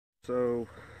So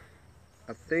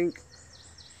I think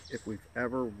if we've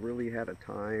ever really had a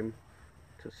time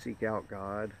to seek out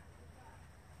God,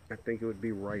 I think it would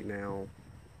be right now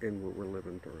in what we're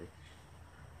living through.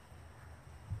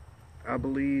 I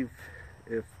believe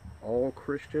if all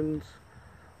Christians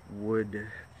would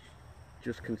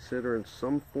just consider in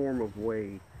some form of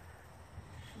way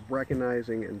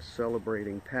recognizing and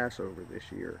celebrating Passover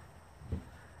this year,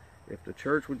 if the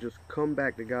church would just come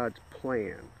back to God's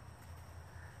plan,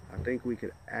 I think we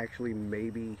could actually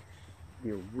maybe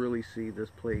really see this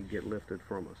plague get lifted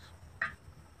from us.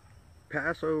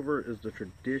 Passover is the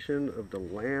tradition of the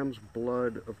lamb's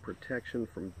blood of protection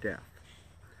from death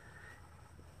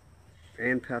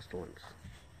and pestilence.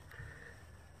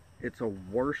 It's a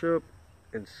worship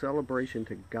and celebration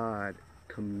to God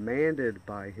commanded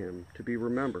by Him to be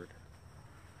remembered.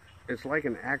 It's like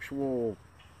an actual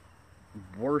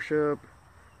worship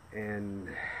and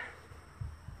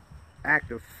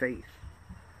act of faith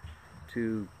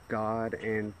to God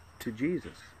and to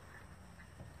Jesus.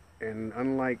 And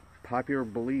unlike popular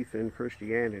belief in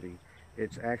Christianity,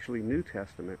 it's actually New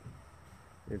Testament.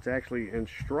 It's actually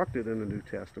instructed in the New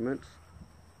Testaments,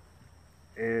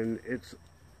 and it's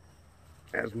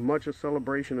as much a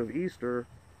celebration of Easter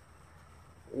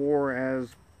or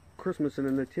as Christmas and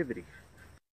the Nativity.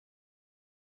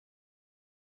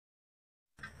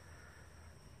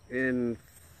 In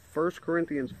 1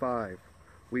 Corinthians 5,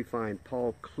 we find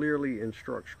Paul clearly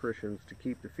instructs Christians to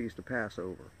keep the Feast of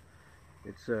Passover.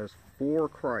 It says, "For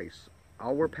Christ,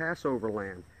 our Passover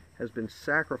lamb, has been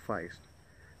sacrificed.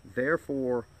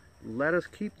 Therefore, let us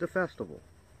keep the festival."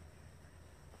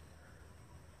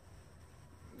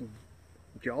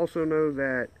 You also know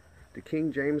that the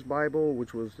King James Bible,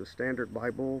 which was the standard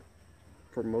Bible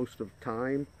for most of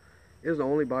time, is the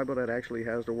only Bible that actually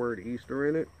has the word Easter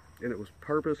in it. And it was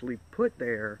purposely put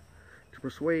there to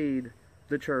persuade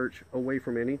the church away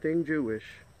from anything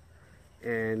Jewish.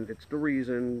 And it's the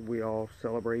reason we all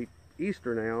celebrate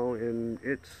Easter now, and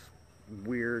its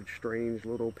weird, strange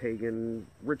little pagan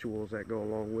rituals that go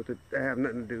along with it that have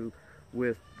nothing to do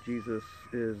with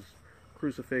Jesus'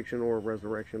 crucifixion or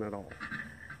resurrection at all.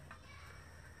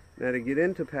 Now, to get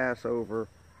into Passover,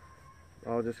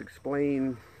 I'll just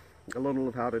explain a little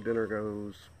of how the dinner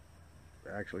goes.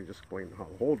 Actually, just explain how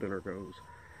the whole dinner goes,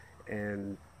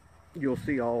 and you'll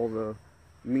see all the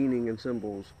meaning and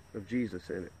symbols of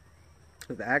Jesus in it.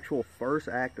 The actual first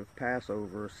act of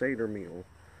Passover, Seder meal,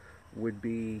 would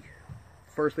be,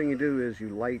 first thing you do is you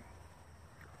light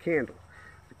candles.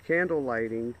 The candle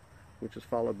lighting, which is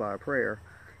followed by a prayer,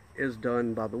 is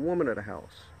done by the woman of the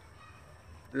house.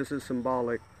 This is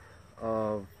symbolic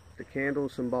of, the candle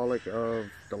is symbolic of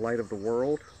the light of the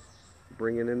world,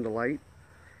 bringing in the light,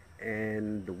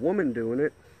 and the woman doing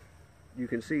it, you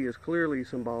can see, is clearly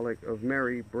symbolic of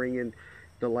Mary bringing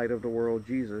the light of the world,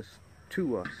 Jesus,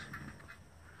 to us.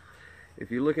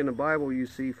 If you look in the Bible, you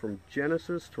see from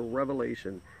Genesis to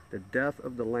Revelation, the death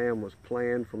of the Lamb was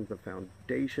planned from the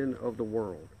foundation of the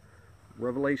world.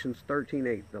 Revelations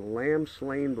 13:8, the Lamb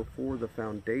slain before the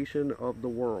foundation of the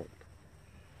world.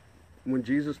 When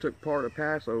Jesus took part of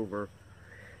Passover,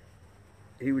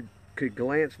 he could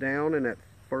glance down, and at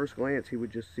first glance he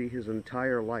would just see his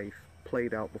entire life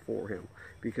played out before him,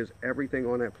 because everything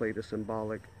on that plate is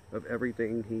symbolic of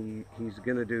everything he's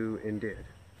going to do and did.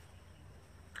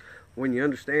 When you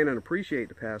understand and appreciate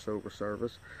the Passover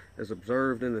service as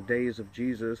observed in the days of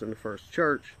Jesus and the first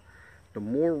church, the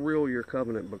more real your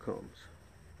covenant becomes.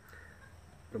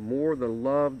 The more the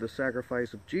love, the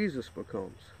sacrifice of Jesus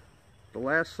becomes. The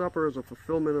Last Supper is a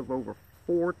fulfillment of over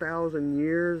 4,000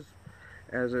 years,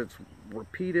 as it's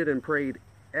repeated and prayed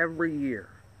every year.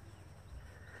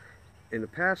 In the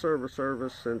Passover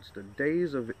service, since the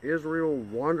days of Israel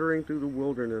wandering through the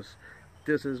wilderness,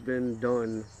 this has been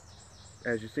done,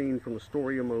 as you've seen from the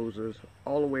story of Moses,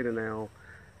 all the way to now.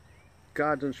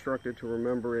 God's instructed to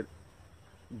remember it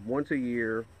once a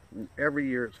year. Every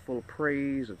year it's full of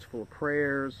praise, it's full of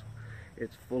prayers,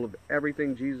 it's full of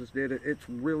everything Jesus did. It's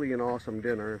really an awesome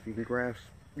dinner if you can grasp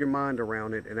your mind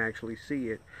around it and actually see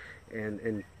it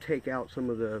and take out some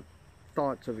of the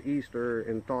thoughts of Easter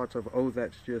and thoughts of, oh,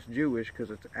 that's just Jewish,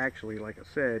 because it's actually, like I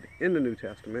said, in the New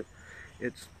Testament.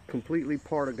 It's completely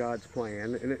part of God's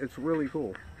plan, and it's really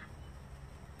cool.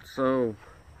 So,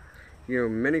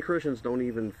 many Christians don't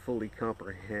even fully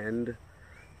comprehend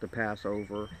the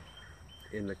Passover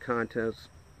in the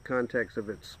context of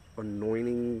its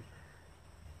anointing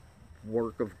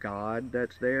work of God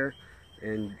that's there,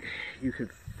 and you can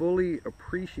fully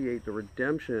appreciate the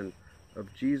redemption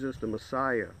of Jesus the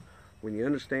Messiah when you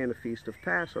understand the Feast of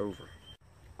Passover.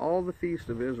 All the feasts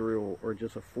of Israel are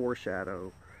just a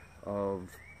foreshadow of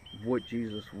what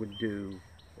Jesus would do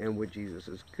and what Jesus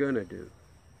is going to do.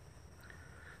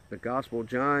 The Gospel of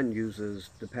John uses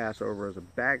the Passover as a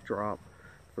backdrop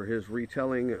for his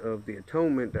retelling of the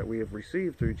atonement that we have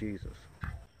received through Jesus.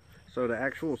 So the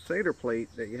actual Seder plate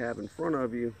that you have in front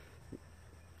of you,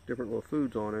 different little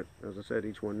foods on it, as I said,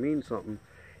 each one means something.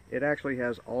 It actually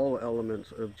has all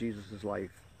elements of Jesus'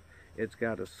 life. It's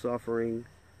got his suffering,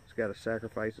 it's got his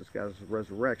sacrifice, it's got his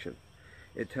resurrection.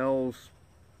 It tells,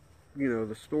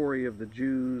 the story of the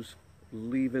Jews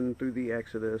leaving through the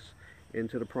Exodus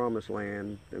into the promised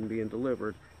land and being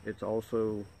delivered. It's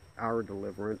also our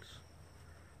deliverance,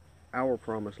 our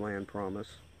promised land promise,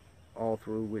 all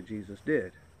through what Jesus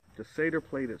did. The Seder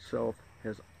plate itself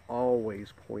has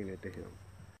always pointed to him.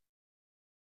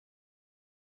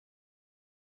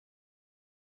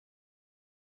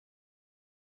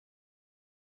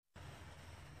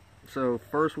 So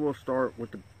first we'll start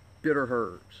with the bitter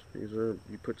herbs.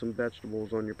 You put some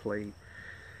vegetables on your plate.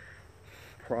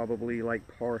 Probably like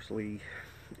parsley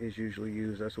is usually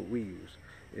used. That's what we use.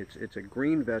 It's a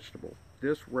green vegetable.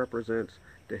 This represents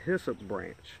the hyssop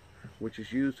branch, which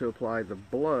is used to apply the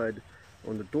blood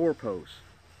on the doorposts.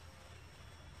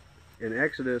 In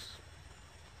Exodus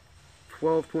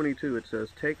 12:22 it says,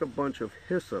 "Take a bunch of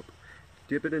hyssop,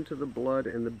 dip it into the blood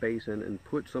in the basin, and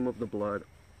put some of the blood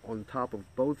on top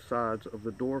of both sides of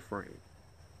the door frame.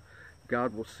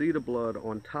 God will see the blood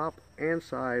on top and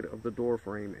side of the door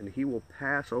frame, and he will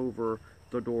pass over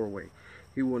the doorway.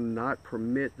 He will not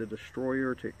permit the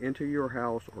destroyer to enter your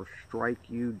house or strike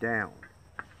you down."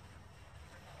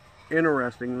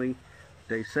 Interestingly,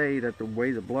 they say that the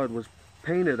way the blood was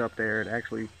painted up there, it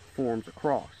actually forms a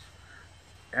cross.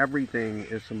 Everything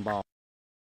is symbolic.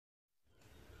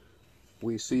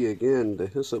 We see again the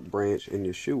hyssop branch in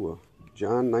Yeshua.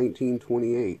 John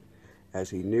 19:28. As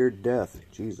he neared death,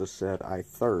 Jesus said, "I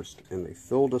thirst," and they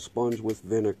filled a sponge with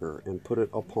vinegar and put it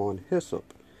upon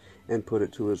hyssop and put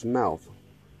it to his mouth.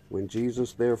 When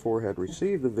Jesus therefore had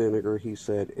received the vinegar, he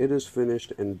said, "It is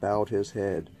finished," and bowed his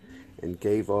head and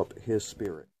gave up his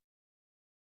spirit.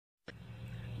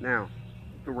 Now,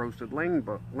 the roasted lamb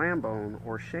bone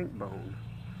or shank bone.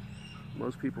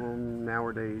 Most people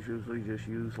nowadays usually just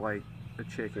use like a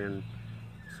chicken,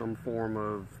 some form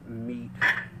of meat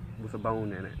with a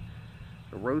bone in it.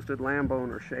 The roasted lamb bone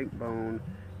or shank bone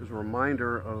is a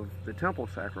reminder of the temple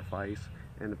sacrifice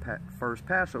and the first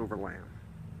Passover lamb.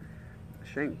 The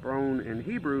shank bone in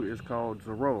Hebrew is called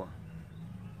zeroah.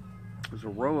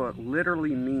 Zeroah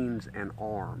literally means an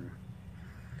arm.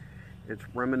 It's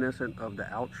reminiscent of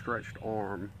the outstretched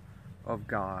arm of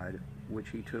God, which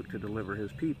he took to deliver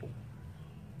his people.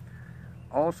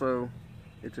 Also,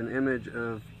 it's an image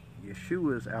of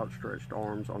Yeshua's outstretched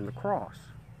arms on the cross,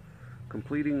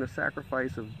 completing the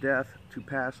sacrifice of death to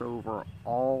Passover,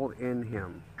 all in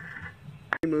him.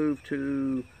 We move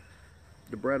to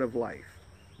the bread of life.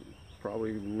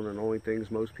 Probably one of the only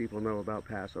things most people know about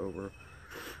Passover.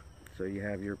 So you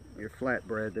have your flat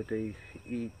bread that they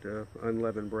eat,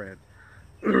 unleavened bread,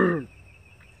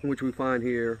 which we find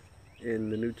here in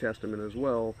the New Testament as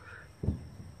well.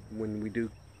 When we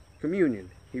do communion,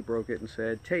 he broke it and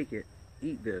said, "Take it,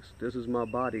 eat this. This is my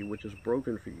body, which is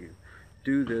broken for you.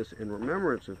 Do this in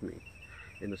remembrance of me."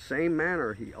 In the same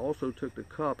manner, he also took the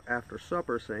cup after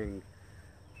supper, saying,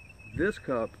 "This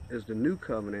cup is the new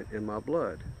covenant in my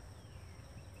blood.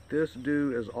 This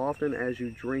do as often as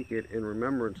you drink it in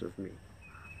remembrance of me."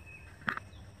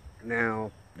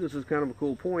 Now, this is kind of a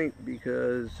cool point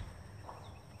because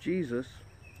Jesus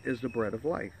is the bread of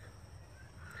life.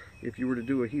 If you were to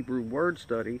do a Hebrew word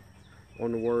study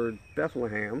on the word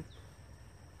Bethlehem,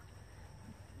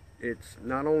 it's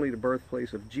not only the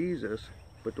birthplace of Jesus,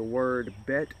 but the word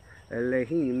Bet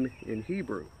Elohim in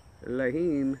Hebrew.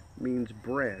 Elohim means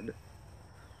bread,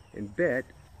 and Bet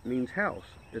means house.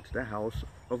 It's the house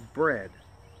of bread.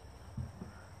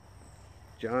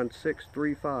 John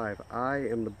 6:3-5, "I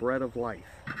am the bread of life."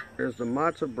 There's the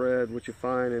matzah bread, which you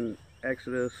find in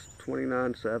Exodus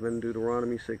 29:7,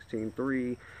 Deuteronomy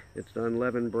 16:3. It's the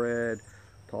unleavened bread.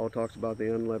 Paul talks about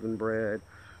the unleavened bread.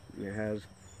 It has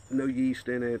no yeast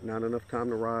in it, not enough time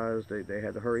to rise. They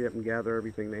had to hurry up and gather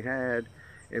everything they had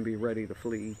and be ready to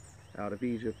flee out of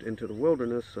Egypt into the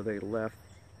wilderness. So they left,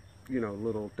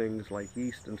 little things like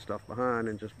yeast and stuff behind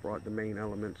and just brought the main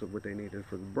elements of what they needed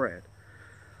for the bread.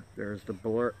 There's the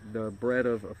bread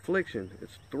of affliction.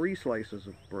 It's 3 slices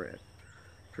of bread.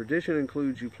 Tradition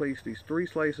includes you place these 3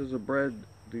 slices of bread,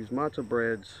 these matzah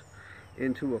breads,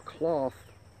 into a cloth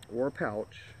or a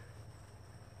pouch,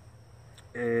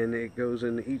 and it goes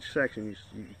into each section.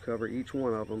 You cover each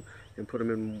one of them and put them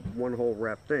in one whole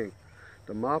wrapped thing.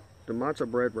 The matzah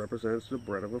bread represents the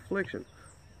bread of affliction.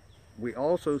 we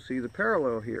also see the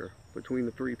parallel here between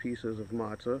the three pieces of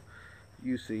matzah.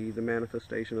 You see the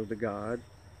manifestation of the God,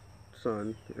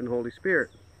 Son, and Holy Spirit.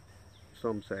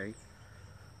 Some say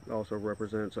it also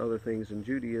represents other things in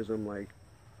Judaism like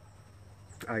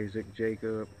Isaac,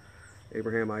 Jacob,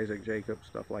 Abraham, Isaac, Jacob,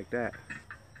 stuff like that.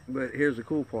 But here's the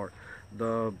cool part.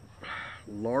 The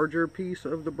larger piece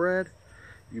of the bread,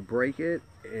 you break it,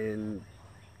 and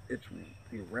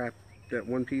you wrap that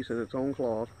one piece in its own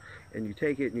cloth, and you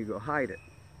take it and you go hide it.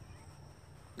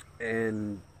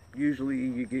 And usually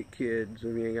you get kids,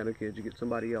 if you ain't got no kids, you get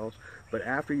somebody else. But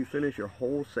after you finish your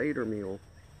whole Seder meal,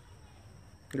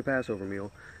 the Passover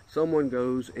meal, someone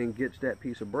goes and gets that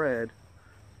piece of bread,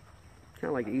 kind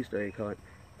of like an Easter egg hunt,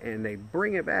 and they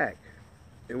bring it back.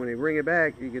 And when they bring it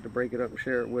back, you get to break it up and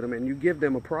share it with them, and you give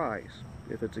them a prize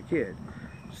if it's a kid.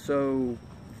 So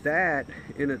that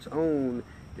in its own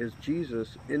is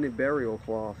Jesus in the burial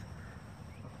cloth,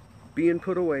 being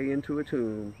put away into a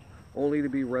tomb, only to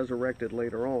be resurrected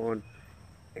later on.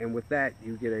 And with that,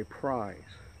 you get a prize,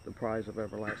 the prize of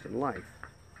everlasting life.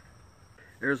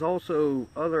 There's also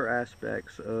other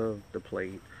aspects of the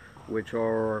plate, which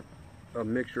are a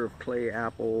mixture of clay,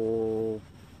 apple,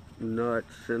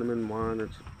 nuts, cinnamon, wine.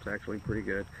 It's actually pretty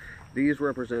good. These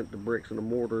represent the bricks and the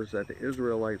mortars that the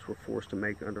Israelites were forced to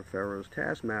make under Pharaoh's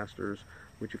taskmasters,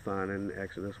 which you find in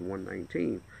Exodus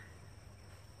 1:19.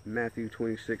 Matthew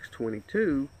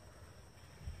 26:22,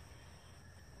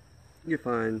 you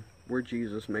find where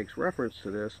Jesus makes reference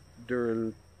to this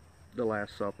during the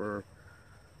Last Supper.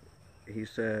 He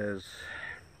says,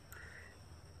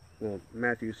 well,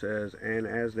 Matthew says, "And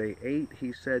as they ate,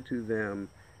 he said to them,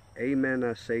 Amen,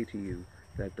 I say to you,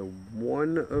 that the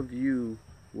one of you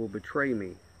will betray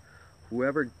me.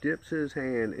 Whoever dips his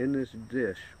hand in this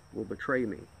dish will betray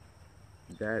me."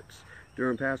 That's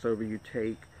during Passover. You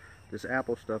take this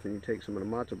apple stuff and you take some of the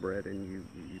matzah bread and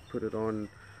you put it on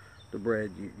the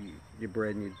bread, your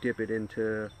bread, and you dip it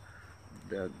into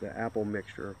the apple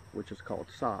mixture, which is called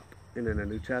sop. And in the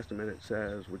New Testament it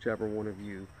says, whichever one of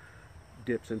you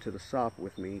dips into the sop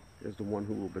with me is the one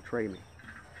who will betray me.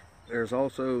 There's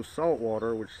also salt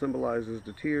water, which symbolizes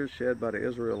the tears shed by the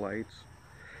Israelites,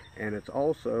 and it's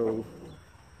also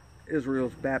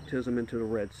Israel's baptism into the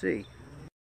Red Sea.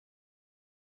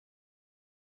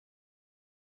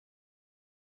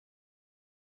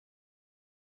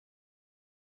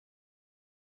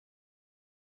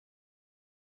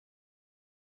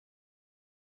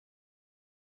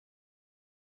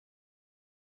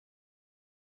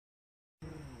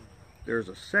 There's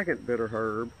a second bitter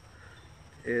herb.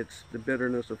 It's the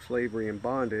bitterness of slavery and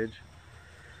bondage.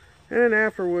 And then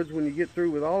afterwards, when you get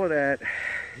through with all of that,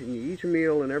 and you eat your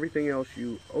meal and everything else,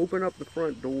 you open up the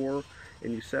front door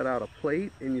and you set out a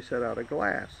plate and you set out a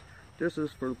glass. This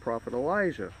is for the prophet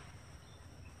Elijah,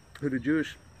 who the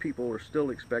Jewish people were still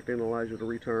expecting Elijah to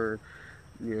return,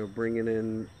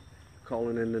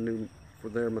 calling in for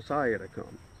their Messiah to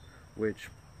come, which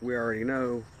we already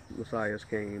know Messiahs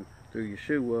came through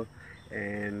Yeshua,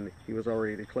 and he was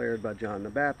already declared by John the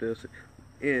Baptist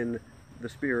in the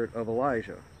spirit of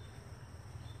Elijah.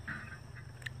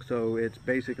 So it's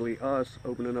basically us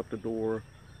opening up the door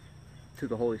to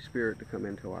the Holy Spirit to come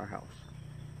into our house.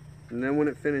 And then when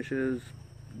it finishes,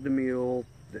 the meal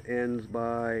ends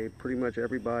by pretty much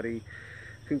everybody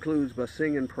concludes by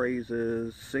singing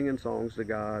praises, singing songs to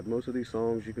God. Most of these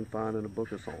songs you can find in the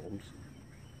book of Psalms.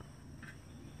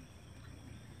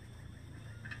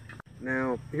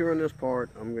 Now, here on this part,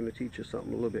 I'm going to teach you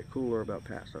something a little bit cooler about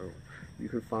Passover. You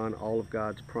can find all of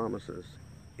God's promises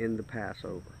in the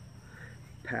Passover.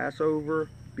 Passover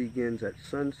begins at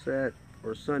sunset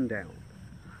or sundown.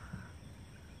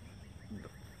 The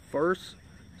first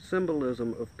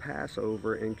symbolism of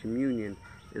Passover and communion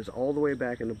is all the way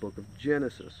back in the book of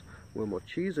Genesis, when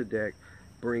Melchizedek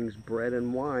brings bread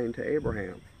and wine to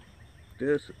Abraham.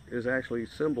 This is actually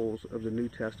symbols of the New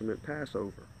Testament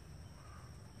Passover.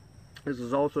 This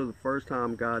is also the first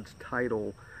time God's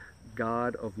title,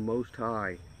 God of Most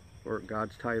High, or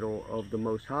God's title of the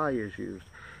Most High is used.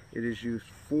 It is used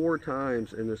 4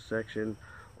 times in this section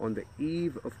on the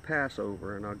eve of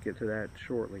Passover, and I'll get to that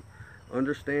shortly.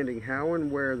 Understanding how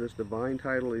and where this divine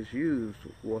title is used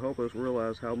will help us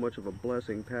realize how much of a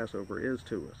blessing Passover is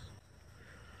to us.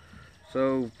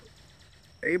 So,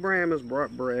 Abraham has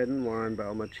brought bread and wine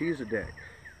by Melchizedek.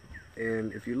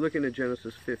 And if you look into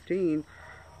Genesis 15,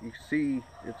 you see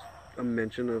it's a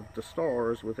mention of the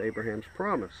stars with Abraham's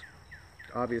promise.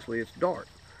 Obviously it's dark.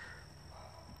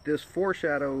 This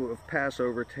foreshadow of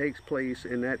Passover takes place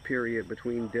in that period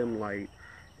between dim light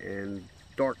and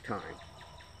dark time.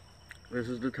 This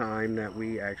is the time that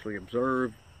we actually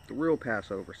observe the real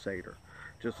Passover Seder,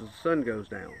 just as the sun goes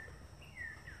down.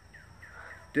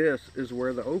 This is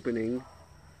where the opening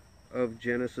of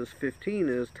Genesis 15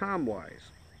 is time-wise.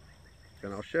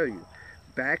 And I'll show you.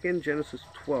 Back in Genesis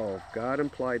 12, God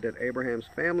implied that Abraham's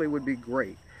family would be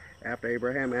great. After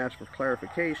Abraham asked for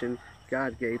clarification,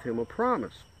 God gave him a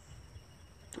promise,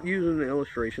 using the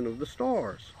illustration of the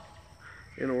stars.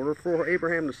 In order for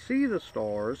Abraham to see the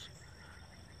stars,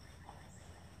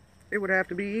 it would have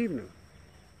to be evening.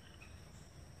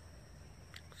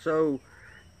 So,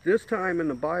 this time in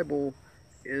the Bible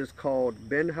is called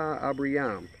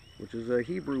Ben-ha-Abriyam, which is a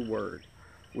Hebrew word,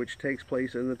 which takes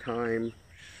place in the time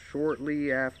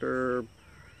shortly after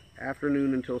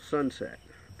afternoon until sunset.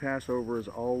 Passover is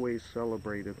always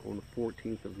celebrated on the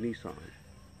 14th of Nisan.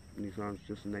 Nisan is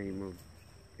just a name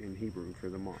in Hebrew for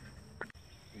the month.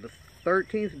 The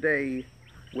 13th day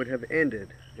would have ended,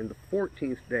 and the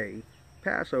 14th day,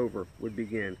 Passover, would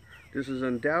begin. This is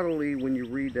undoubtedly when you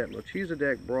read that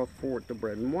Melchizedek brought forth the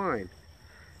bread and wine.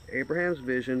 Abraham's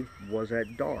vision was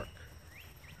at dark.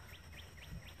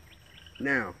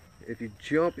 Now, if you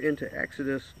jump into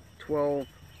Exodus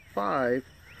 12:5,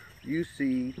 you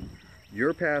see,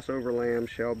 your Passover lamb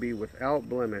shall be without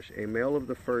blemish, a male of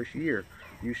the first year.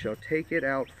 You shall take it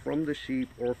out from the sheep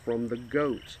or from the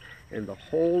goats, and the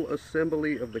whole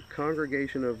assembly of the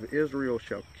congregation of Israel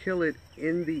shall kill it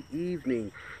in the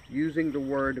evening, using the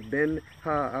word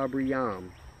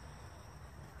Ben-ha-Abriyam.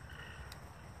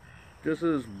 This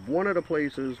is one of the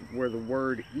places where the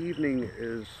word evening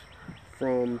is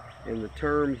from, in the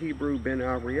term Hebrew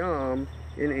Ben-Abriyam,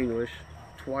 in English,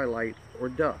 twilight or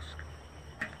dusk.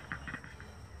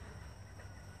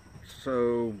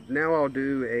 So now I'll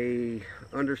do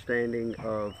a understanding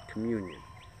of communion.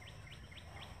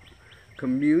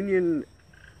 Communion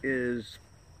is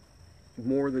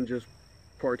more than just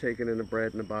partaking in the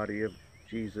bread and the body of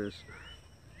Jesus.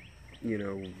 You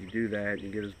know, you do that, you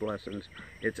get his blessings.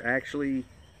 It's actually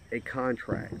a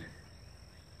contract.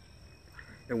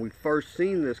 And we first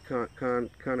seen this kind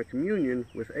of communion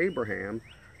with Abraham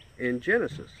in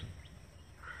Genesis.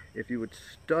 If you would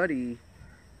study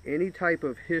any type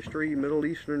of history, Middle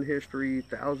Eastern history,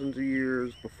 thousands of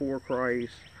years before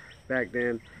Christ, back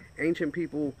then, ancient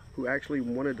people who actually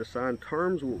wanted to sign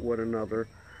terms with one another,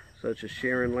 such as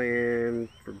sharing land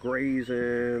for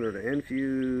grazing or to end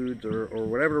feuds or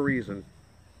whatever reason,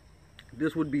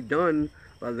 this would be done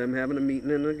by them having a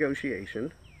meeting and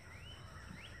negotiation.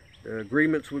 The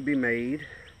agreements would be made,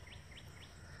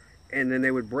 and then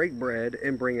they would break bread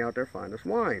and bring out their finest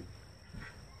wine.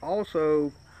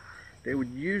 Also, there would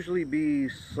usually be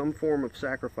some form of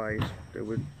sacrifice that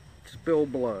would spill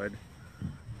blood.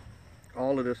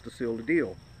 All of this to seal the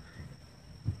deal.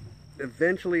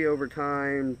 Eventually, over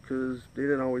time, because they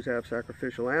didn't always have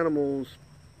sacrificial animals,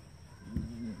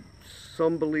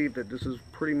 some believe that this is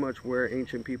pretty much where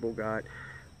ancient people got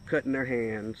cutting their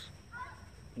hands,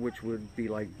 which would be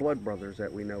like blood brothers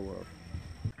that we know of.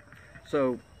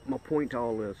 So, my point to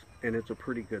all this, and it's a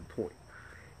pretty good point,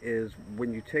 is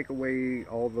when you take away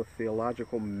all the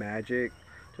theological magic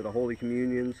to the Holy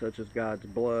Communion, such as God's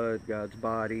blood, God's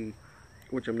body,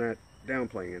 which I'm not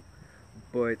downplaying,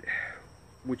 but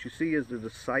what you see is the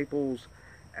disciples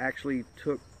actually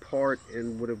took part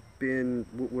in what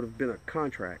would have been a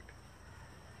contract.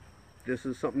 This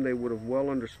is something they would have well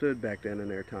understood back then in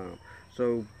their time.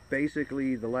 So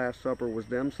basically, the Last Supper was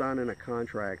them signing a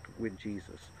contract with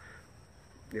Jesus.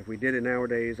 If we did it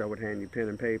nowadays, I would hand you pen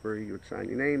and paper, you would sign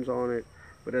your names on it.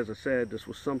 But as I said, this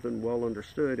was something well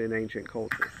understood in ancient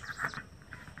cultures.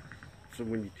 So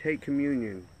when you take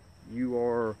communion, you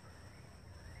are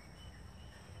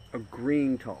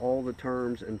agreeing to all the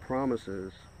terms and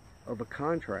promises of a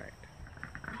contract.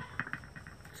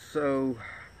 So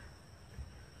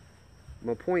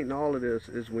my point in all of this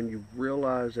is when you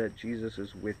realize that Jesus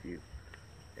is with you,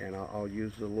 and I'll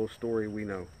use the little story we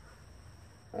know.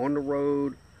 On the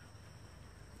road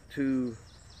to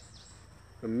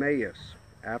Emmaus,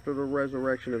 after the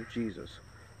resurrection of Jesus,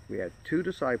 we had two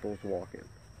disciples walking,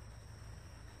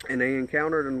 and they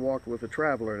encountered and walked with a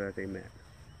traveler that they met.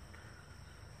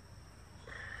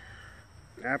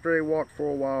 After they walked for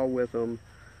a while with him,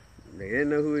 they didn't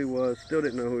know who he was, still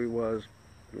didn't know who he was,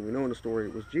 and we know in the story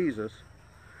it was Jesus.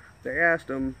 They asked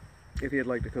him if he'd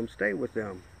like to come stay with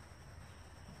them.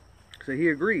 So he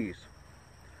agrees.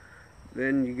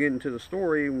 Then you get into the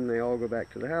story, when they all go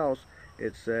back to the house,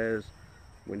 it says,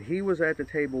 when he was at the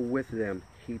table with them,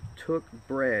 he took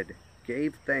bread,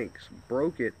 gave thanks,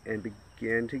 broke it, and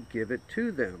began to give it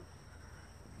to them.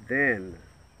 Then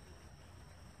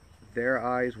their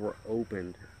eyes were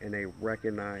opened, and they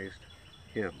recognized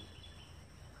him.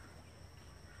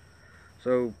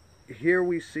 So here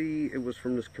we see it was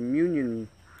from this communion,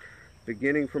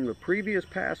 beginning from the previous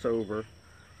Passover,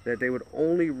 that they would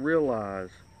only realize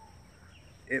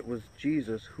it was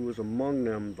Jesus who was among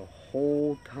them the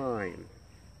whole time.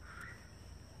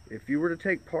 If you were to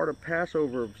take part of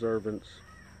Passover observance,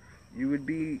 you would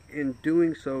be in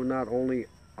doing so not only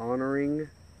honoring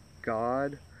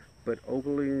God, but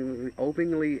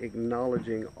openly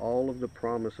acknowledging all of the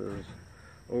promises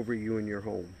over you and your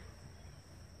home.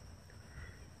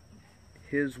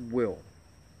 His will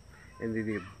and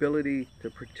the ability to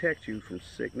protect you from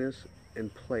sickness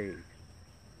and plague.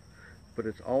 But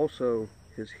it's also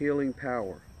his healing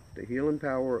power, the healing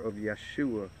power of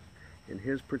Yeshua and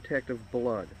his protective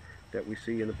blood that we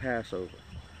see in the Passover.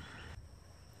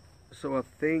 So I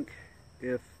think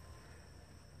if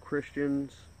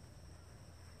Christians,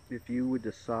 if you would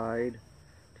decide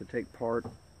to take part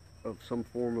of some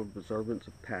form of observance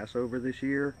of Passover this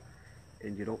year,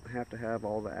 and you don't have to have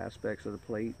all the aspects of the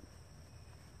plate,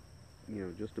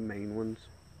 just the main ones,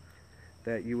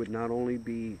 that you would not only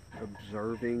be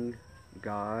observing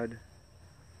God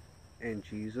and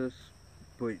Jesus,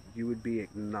 but you would be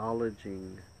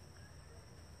acknowledging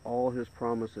all his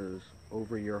promises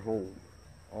over your home,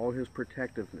 all his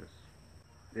protectiveness.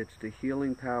 It's the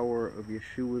healing power of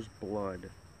Yeshua's blood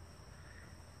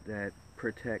that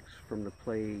protects from the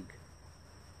plague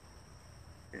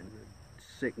and the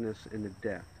sickness and the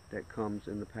death that comes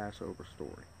in the Passover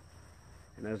story.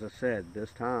 And as I said,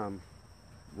 this time,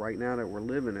 right now that we're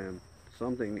living in,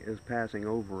 something is passing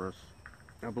over us.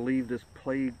 I believe this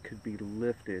plague could be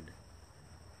lifted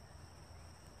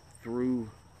through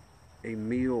a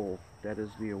meal that is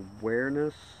the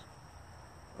awareness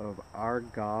of our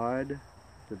God,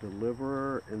 the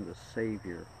deliverer and the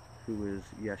Savior, who is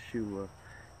Yeshua,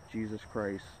 Jesus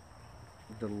Christ,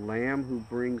 the Lamb who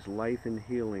brings life and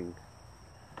healing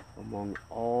among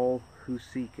all who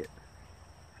seek it.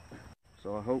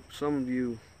 So I hope some of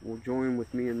you will join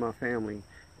with me and my family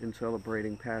in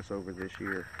celebrating Passover this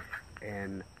year,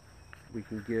 and we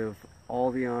can give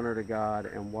all the honor to God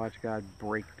and watch God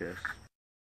break this.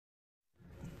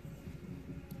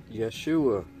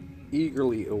 Yeshua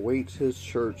eagerly awaits his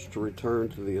church to return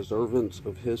to the observance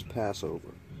of his Passover.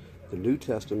 The New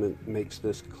Testament makes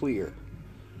this clear.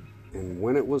 And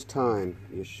when it was time,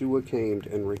 Yeshua came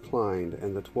and reclined,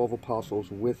 and the 12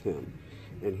 apostles with him.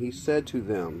 And he said to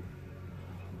them,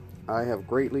 I have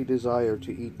greatly desired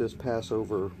to eat this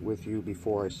Passover with you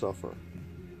before I suffer.